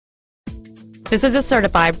This is a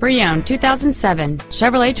certified pre-owned 2007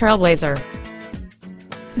 Chevrolet TrailBlazer.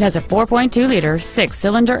 It has a 4.2-liter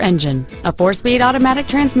 6-cylinder engine, a 4-speed automatic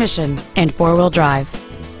transmission, and 4-wheel drive.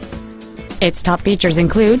 Its top features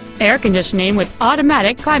include air conditioning with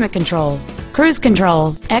automatic climate control, cruise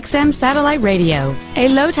control, XM satellite radio, a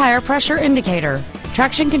low tire pressure indicator,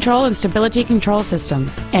 traction control and stability control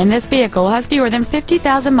systems, and this vehicle has fewer than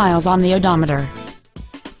 50,000 miles on the odometer.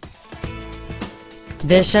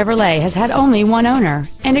 This Chevrolet has had only one owner,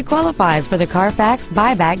 and it qualifies for the Carfax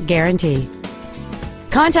buyback guarantee.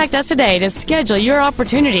 Contact us today to schedule your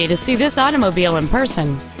opportunity to see this automobile in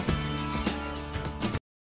person.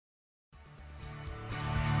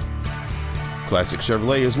 Classic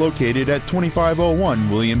Chevrolet is located at 2501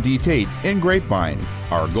 William D Tate in Grapevine.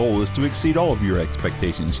 Our goal is to exceed all of your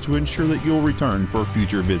expectations to ensure that you'll return for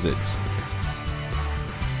future visits.